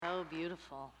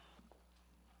beautiful.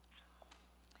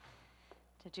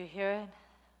 Did you hear it?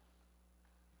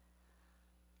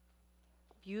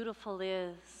 Beautiful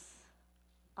is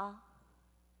and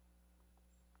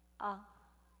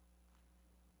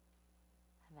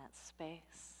that space.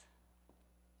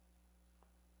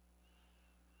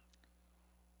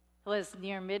 It was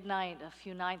near midnight a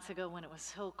few nights ago when it was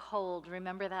so cold.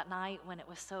 Remember that night when it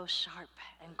was so sharp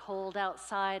and cold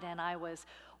outside, and I was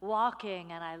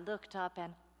walking and I looked up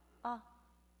and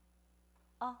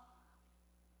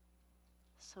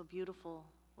so beautiful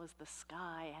was the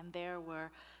sky, and there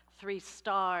were 3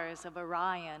 stars of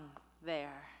Orion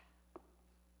there,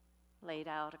 laid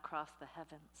out across the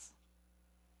heavens.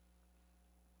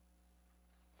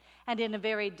 And in a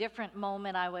very different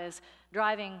moment, I was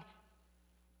driving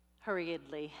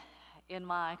hurriedly in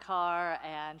my car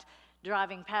and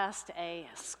driving past a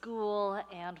school,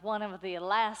 and one of the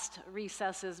last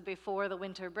recesses before the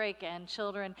winter break, and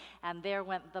children, and there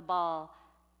went the ball,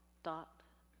 dot,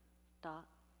 dot,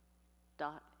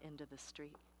 dot, into the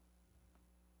street.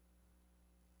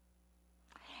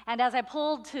 And as I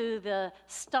pulled to the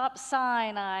stop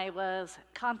sign, I was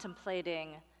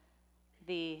contemplating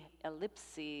the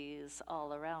ellipses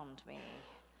all around me,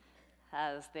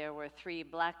 as there were 3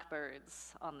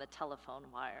 blackbirds on the telephone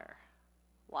wire,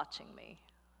 watching me,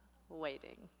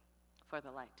 waiting for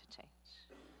the light to change.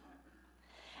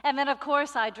 And then, of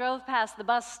course, I drove past the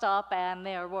bus stop, and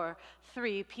there were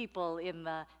 3 people in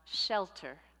the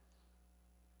shelter.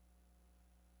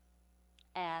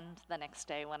 And the next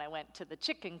day, when I went to the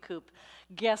chicken coop,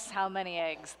 guess how many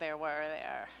eggs there were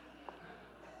there?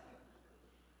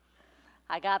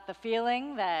 I got the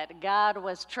feeling that God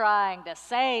was trying to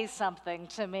say something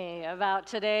to me about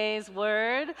today's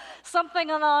word, something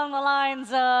along the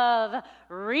lines of,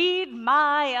 read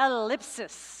my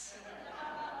ellipsis.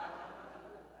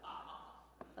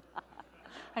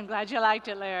 I'm glad you liked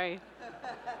it, Larry.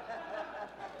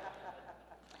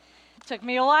 Took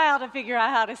me a while to figure out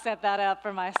how to set that up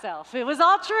for myself. It was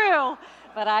all true,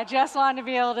 but I just wanted to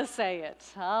be able to say it.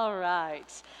 All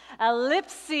right.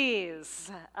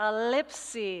 Ellipses.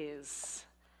 Ellipses.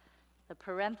 The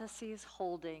parentheses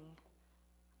holding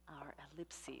our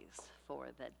ellipses for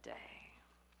the day.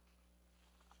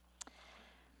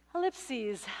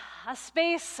 Ellipses, a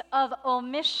space of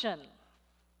omission,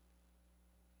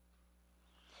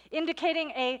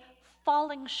 indicating a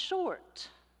falling short,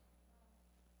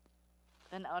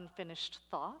 an unfinished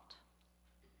thought,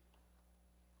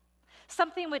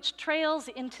 something which trails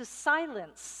into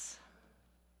silence,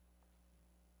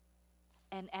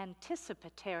 an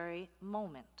anticipatory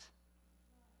moment,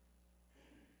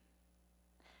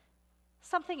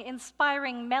 something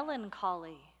inspiring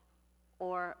melancholy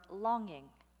or longing,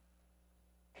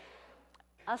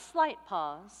 a slight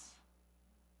pause,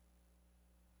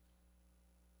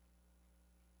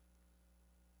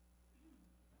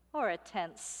 or a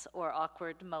tense or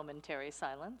awkward momentary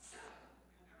silence.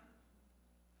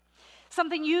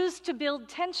 Something used to build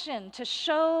tension, to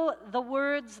show the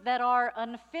words that are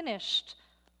unfinished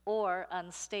or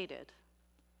unstated.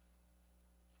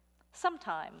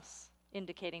 Sometimes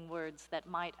indicating words that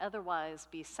might otherwise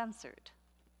be censored.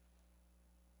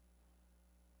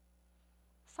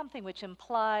 Something which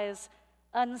implies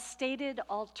unstated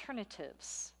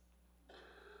alternatives.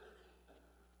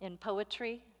 In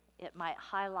poetry, it might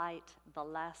highlight the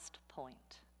last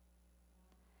point.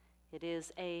 It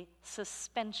is a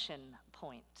suspension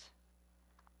point.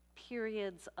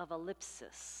 Periods of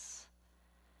ellipsis.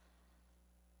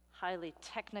 Highly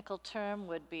technical term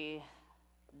would be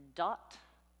dot,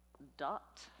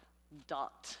 dot,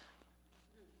 dot.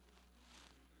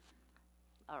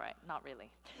 All right, not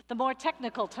really. The more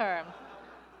technical term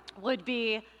would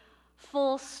be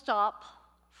full stop,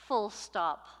 full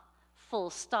stop, full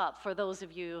stop, for those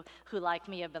of you who, like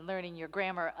me, have been learning your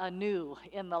grammar anew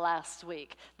in the last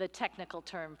week, the technical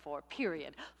term for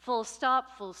period. Full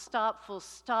stop, full stop, full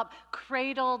stop,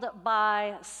 cradled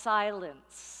by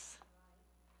silence.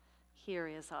 Here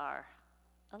is our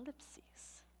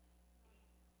ellipses.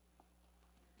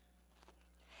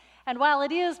 And while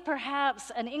it is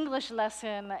perhaps an English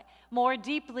lesson, more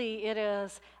deeply it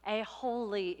is a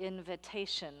holy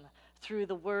invitation through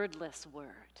the wordless word.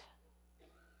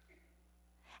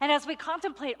 And as we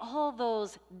contemplate all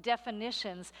those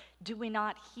definitions, do we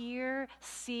not hear,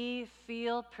 see,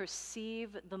 feel,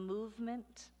 perceive the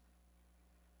movement?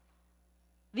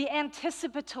 The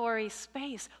anticipatory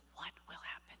space, what will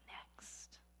happen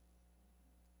next?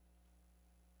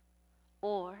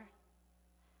 Or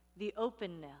the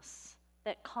openness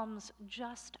that comes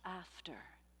just after.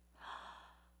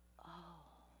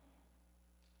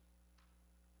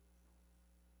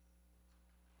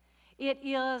 It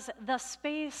is the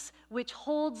space which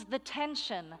holds the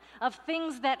tension of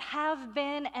things that have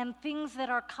been and things that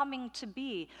are coming to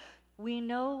be. We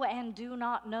know and do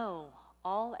not know,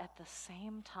 all at the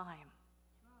same time.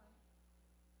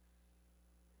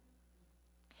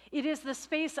 It is the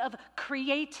space of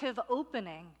creative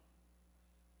opening.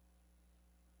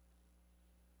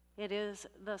 It is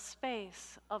the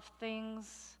space of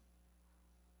things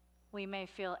we may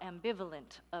feel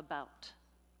ambivalent about,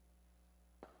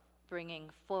 bringing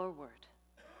forward,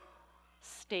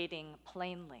 stating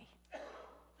plainly,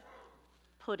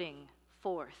 putting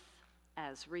forth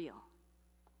as real.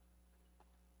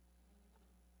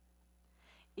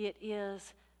 It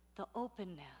is the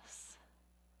openness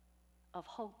of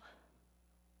hope.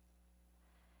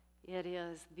 It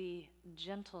is the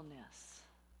gentleness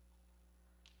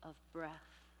of breath.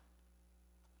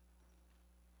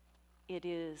 It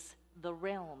is the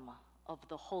realm of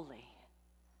the holy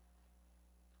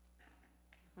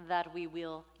that we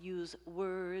will use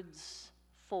words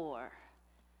for,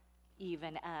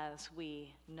 even as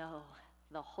we know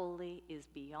the holy is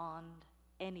beyond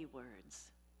any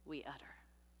words we utter.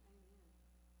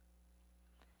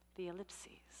 The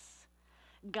ellipses,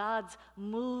 God's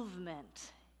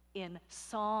movement in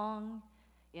song,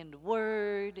 in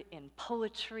word, in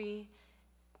poetry,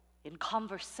 in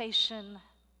conversation.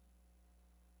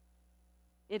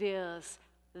 It is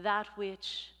that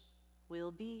which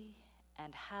will be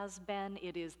and has been.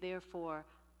 It is therefore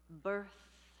birth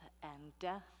and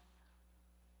death.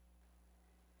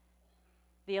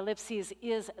 The ellipses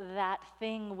is that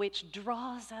thing which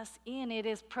draws us in. It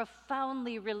is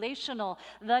profoundly relational.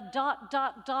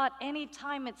 The ...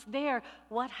 anytime it's there,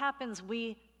 what happens?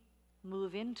 We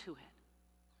move into it.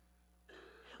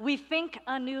 We think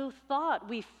a new thought.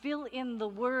 We fill in the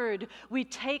word. We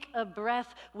take a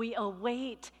breath. We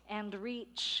await and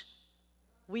reach.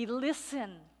 We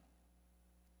listen.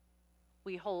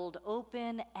 We hold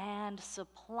open and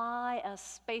supply a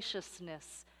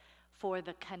spaciousness for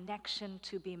the connection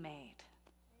to be made.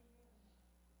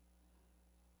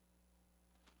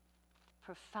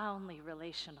 Profoundly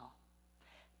relational.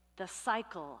 The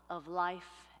cycle of life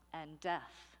and death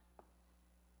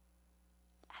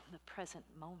and the present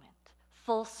moment.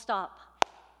 Full stop.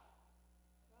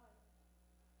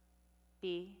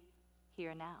 Be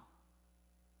here now.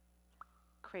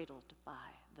 Cradled by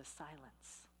the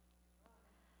silence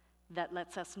that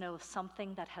lets us know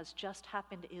something that has just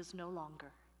happened is no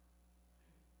longer.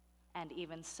 And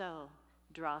even so,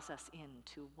 draws us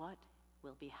into what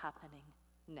will be happening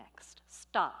next.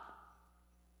 Stop.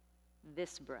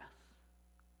 This breath.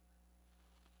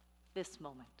 This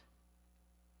moment.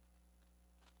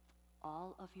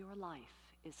 All of your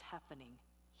life is happening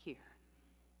here.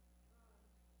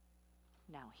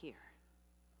 Now here.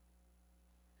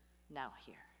 Now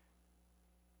here.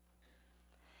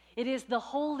 It is the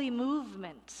holy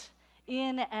movement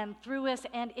in and through us,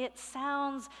 and it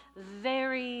sounds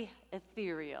very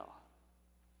ethereal.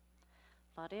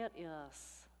 But it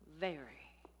is very,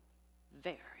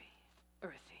 very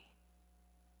earthy.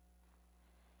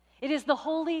 It is the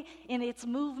holy in its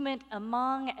movement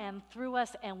among and through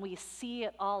us, and we see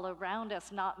it all around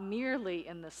us, not merely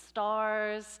in the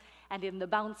stars and in the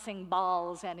bouncing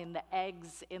balls and in the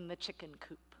eggs in the chicken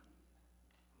coop.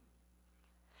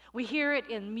 We hear it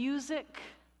in music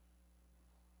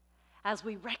as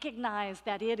we recognize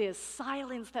that it is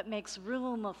silence that makes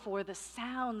room for the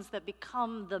sounds that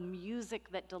become the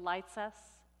music that delights us.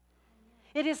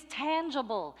 It is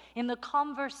tangible in the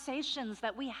conversations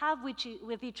that we have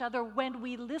with each other when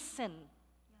we listen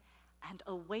and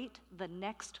await the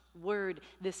next word.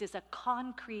 This is a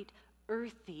concrete,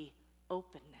 earthy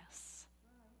openness.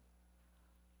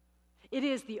 It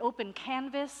is the open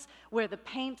canvas where the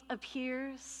paint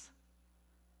appears.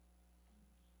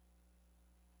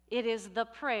 It is the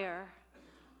prayer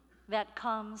that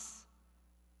comes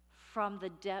from the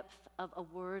depth of a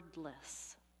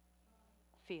wordless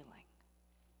feeling.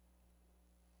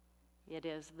 It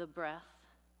is the breath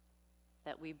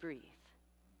that we breathe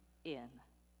in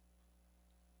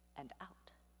and out.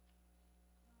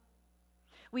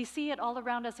 We see it all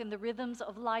around us in the rhythms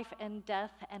of life and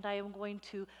death, and I am going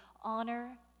to honor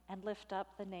and lift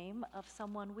up the name of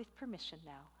someone with permission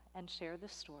now and share the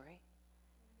story.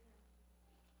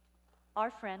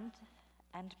 Our friend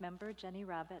and member Jenny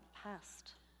Rabbit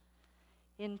passed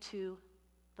into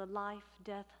the life,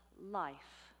 death, life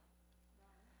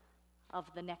of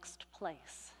the next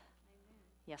place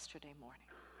yesterday morning.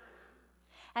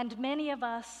 And many of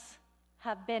us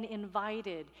have been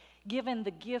invited, given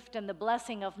the gift and the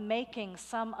blessing of making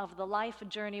some of the life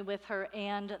journey with her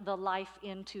and the life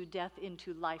into death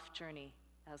into life journey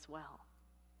as well.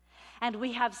 And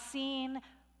we have seen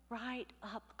right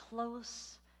up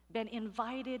close, been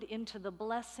invited into the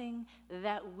blessing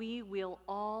that we will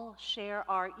all share,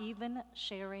 are even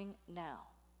sharing now,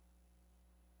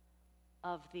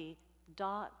 of the ...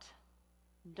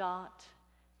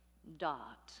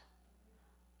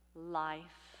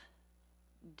 life,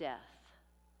 death,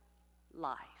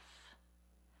 life.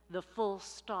 The full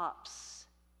stops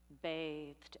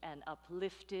bathed and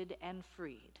uplifted and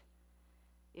freed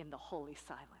in the holy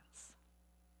silence.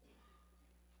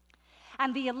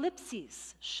 And the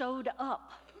ellipses showed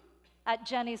up at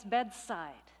Jenny's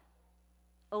bedside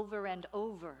over and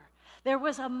over. There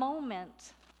was a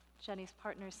moment, Jenny's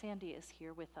partner Sandy is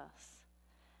here with us,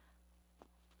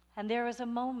 and there was a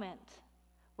moment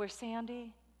where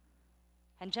Sandy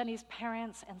and Jenny's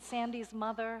parents and Sandy's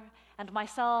mother and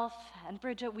myself and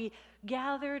Bridget, we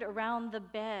gathered around the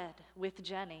bed with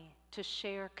Jenny to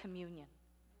share communion.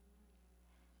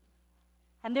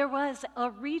 And there was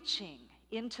a reaching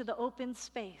into the open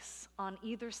space on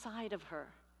either side of her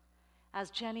as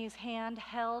Jenny's hand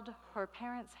held her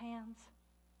parents' hands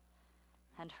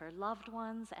and her loved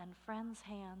ones and friends'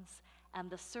 hands, and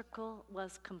the circle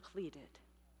was completed.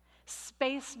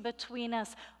 Space between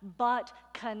us, but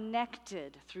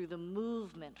connected through the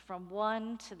movement from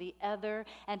one to the other.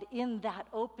 And in that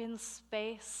open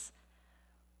space,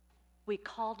 we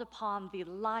called upon the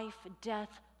life, death,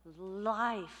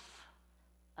 life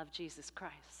of Jesus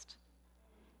Christ.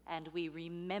 And we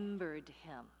remembered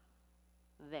him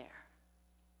there.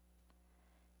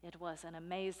 It was an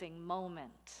amazing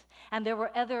moment. And there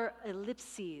were other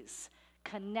ellipses,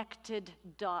 connected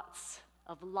dots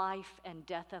of life and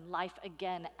death and life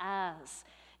again as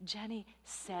Jenny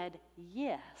said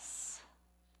yes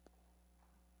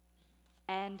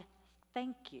and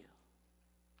thank you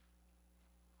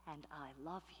and I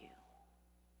love you.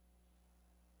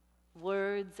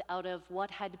 Words out of what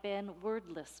had been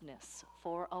wordlessness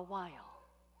for a while.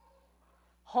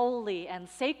 Holy and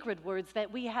sacred words that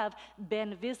we have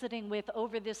been visiting with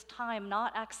over this time,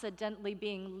 not accidentally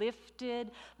being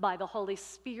lifted by the Holy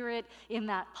Spirit in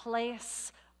that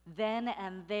place, then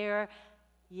and there.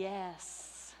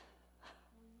 Yes.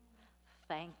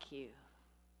 Thank you.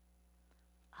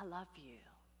 I love you.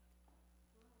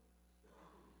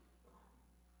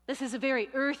 This is a very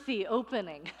earthy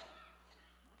opening.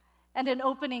 And an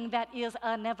opening that is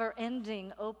a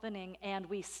never-ending opening, and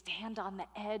we stand on the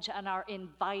edge and are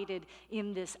invited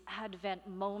in this Advent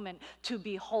moment to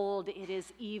behold it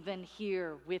is even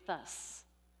here with us.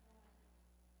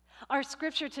 Our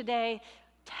scripture today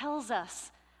tells us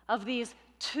of these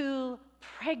two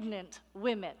pregnant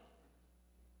women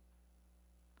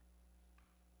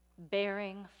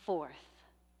bearing forth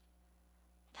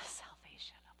the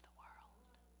salvation of the world.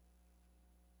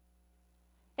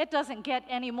 It doesn't get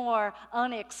any more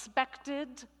unexpected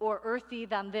or earthy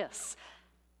than this.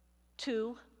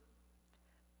 Two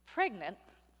pregnant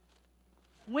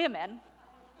women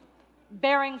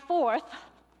bearing forth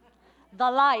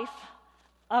the life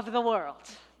of the world,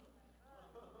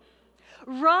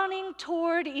 running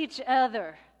toward each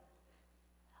other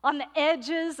on the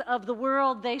edges of the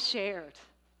world they shared,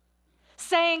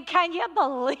 saying, "Can you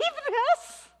believe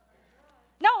this?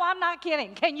 No, I'm not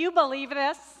kidding. Can you believe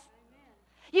this?"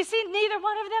 You see, neither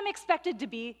one of them expected to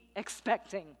be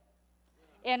expecting.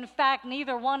 In fact,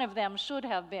 neither one of them should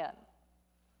have been.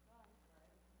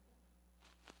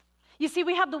 You see,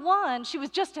 we have the one, she was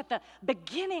just at the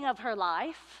beginning of her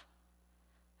life.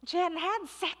 She hadn't had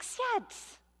sex yet.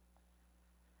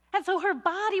 And so her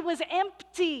body was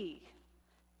empty.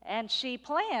 And she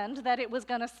planned that it was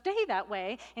going to stay that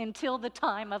way until the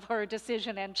time of her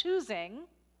decision and choosing.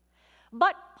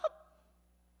 But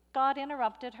God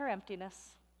interrupted her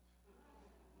emptiness.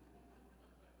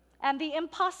 And the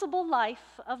impossible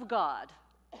life of God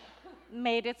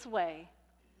made its way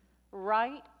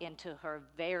right into her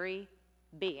very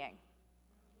being.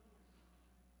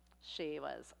 She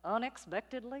was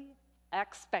unexpectedly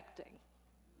expecting.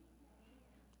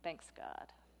 Thanks,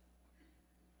 God.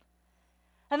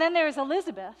 And then there's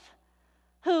Elizabeth,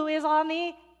 who is on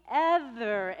the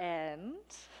other end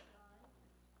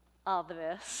of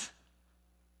this,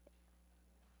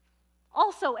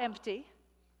 also empty,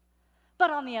 but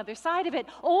on the other side of it,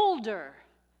 older,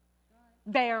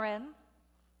 barren.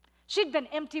 She'd been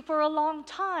empty for a long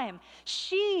time.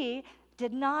 She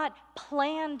did not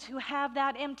plan to have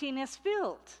that emptiness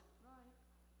filled.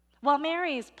 While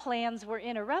Mary's plans were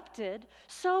interrupted,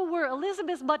 so were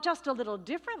Elizabeth's, but just a little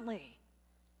differently.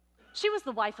 She was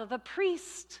the wife of a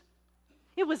priest.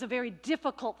 It was a very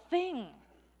difficult thing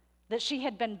that she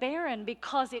had been barren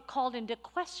because it called into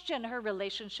question her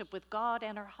relationship with God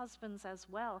and her husband's as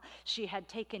well. She had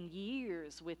taken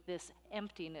years with this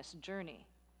emptiness journey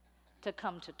to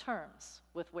come to terms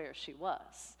with where she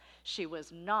was. She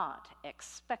was not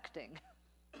expecting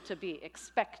to be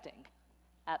expecting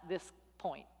at this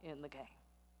point in the game.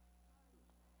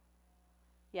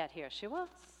 Yet here she was.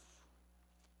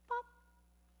 Pop.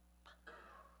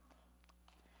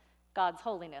 God's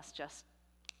holiness just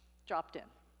dropped in.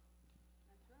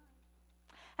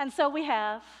 And so we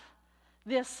have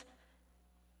this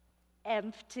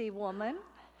empty woman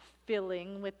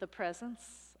filling with the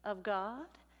presence of God,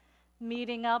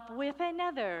 meeting up with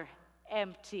another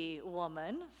empty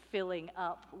woman filling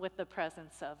up with the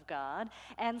presence of God,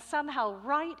 and somehow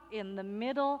right in the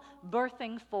middle,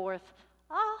 birthing forth,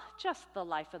 just the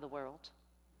life of the world.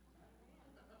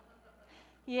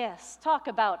 Yes, talk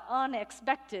about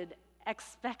unexpected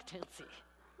expectancy.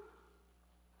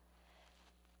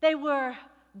 They were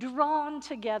drawn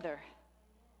together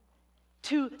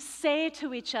to say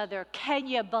to each other, "Can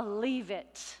you believe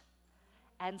it?"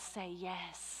 And say,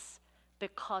 "Yes,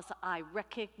 because I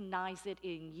recognize it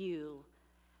in you.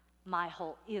 My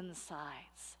whole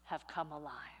insides have come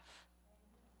alive."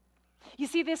 You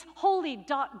see, this holy ...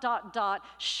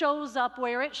 shows up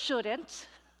where it shouldn't,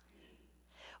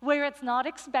 where it's not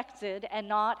expected and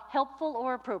not helpful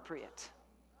or appropriate.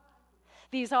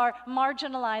 These are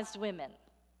marginalized women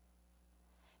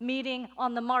meeting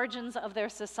on the margins of their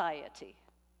society.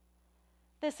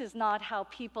 This is not how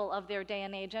people of their day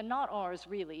and age, and not ours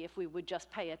really, if we would just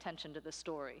pay attention to the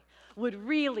story, would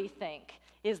really think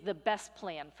is the best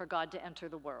plan for God to enter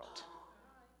the world.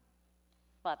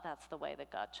 But that's the way that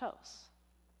God chose.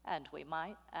 And we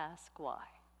might ask why.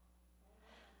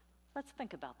 Let's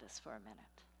think about this for a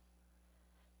minute.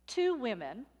 Two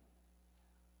women,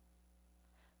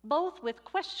 both with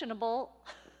questionable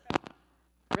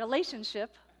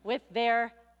relationship with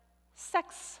their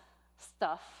sex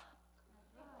stuff,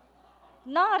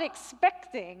 not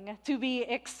expecting to be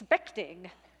expecting,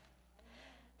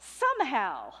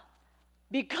 somehow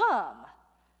become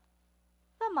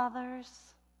the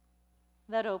mothers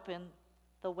that open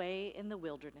the way in the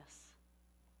wilderness,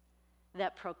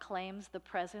 that proclaims the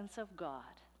presence of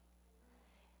God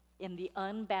in the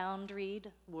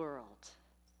unboundaried world,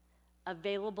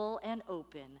 available and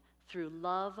open through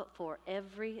love for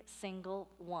every single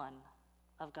one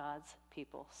of God's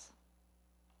peoples.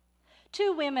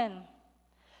 Two women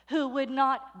who would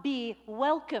not be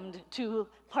welcomed to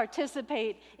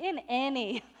participate in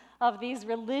any of these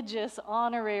religious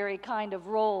honorary kind of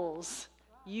roles,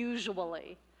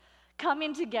 usually,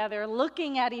 coming together,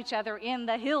 looking at each other in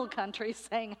the hill country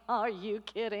saying, "Are you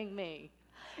kidding me?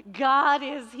 God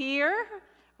is here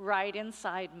right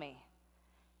inside me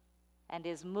and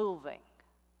is moving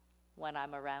when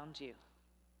I'm around you."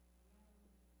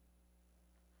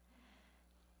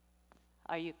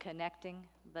 Are you connecting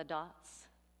the dots?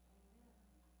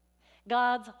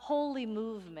 God's holy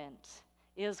movement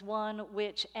is one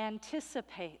which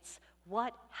anticipates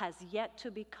what has yet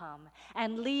to become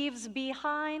and leaves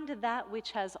behind that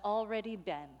which has already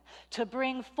been, to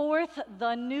bring forth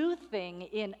the new thing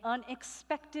in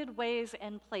unexpected ways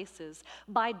and places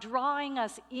by drawing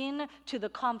us into the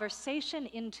conversation,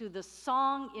 into the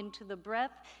song, into the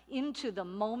breath, into the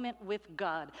moment with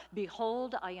God.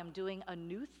 Behold, I am doing a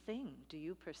new thing. Do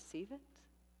you perceive it?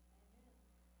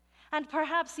 And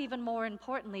perhaps even more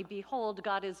importantly, behold,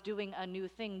 God is doing a new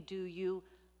thing. Do you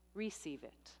receive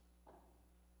it?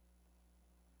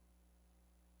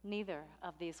 Neither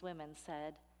of these women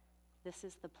said, "This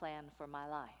is the plan for my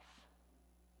life."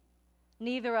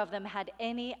 Neither of them had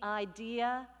any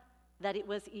idea that it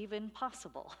was even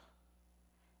possible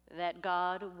that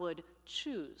God would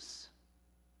choose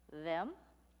them,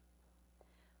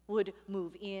 would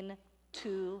move in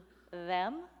to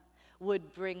them,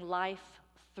 would bring life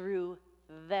through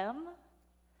them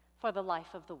for the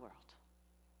life of the world.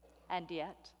 And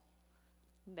yet,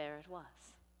 there it was.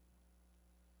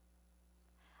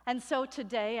 And so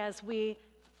today, as we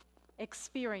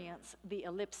experience the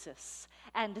ellipsis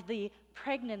and the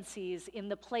pregnancies in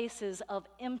the places of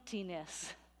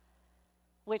emptiness,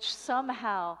 which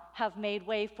somehow have made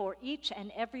way for each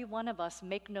and every one of us,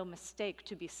 make no mistake,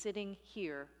 to be sitting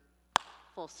here,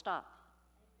 full stop,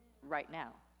 right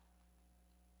now.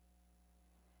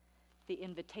 The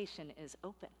invitation is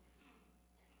open.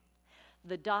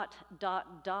 The ...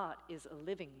 is a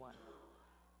living one.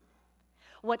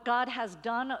 What God has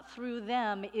done through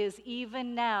them is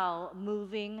even now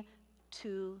moving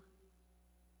to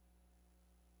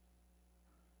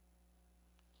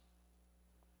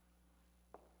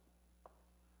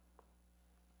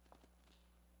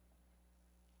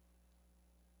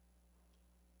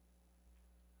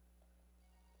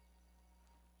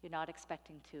you're not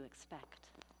expecting to expect.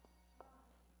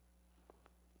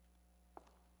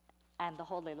 And the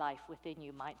holy life within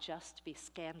you might just be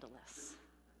scandalous.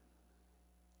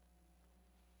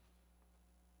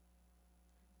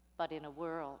 But in a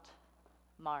world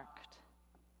marked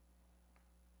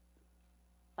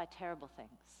by terrible things,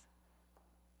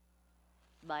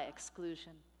 by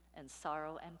exclusion and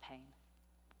sorrow and pain,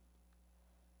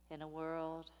 in a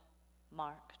world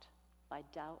marked by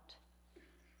doubt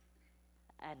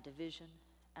and division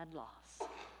and loss,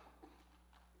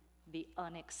 the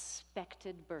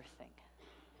unexpected birthing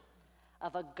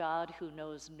of a God who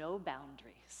knows no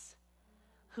boundaries,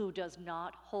 who does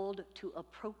not hold to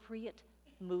appropriate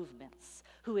movements,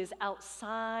 who is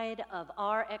outside of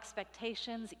our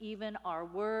expectations, even our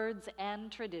words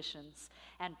and traditions,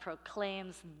 and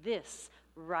proclaims this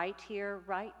right here,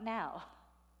 right now,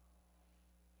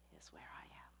 is where I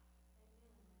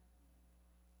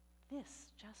am.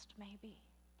 This just may be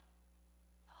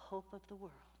the hope of the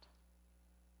world.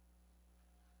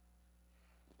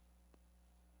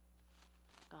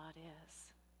 God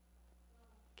is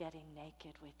getting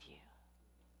naked with you.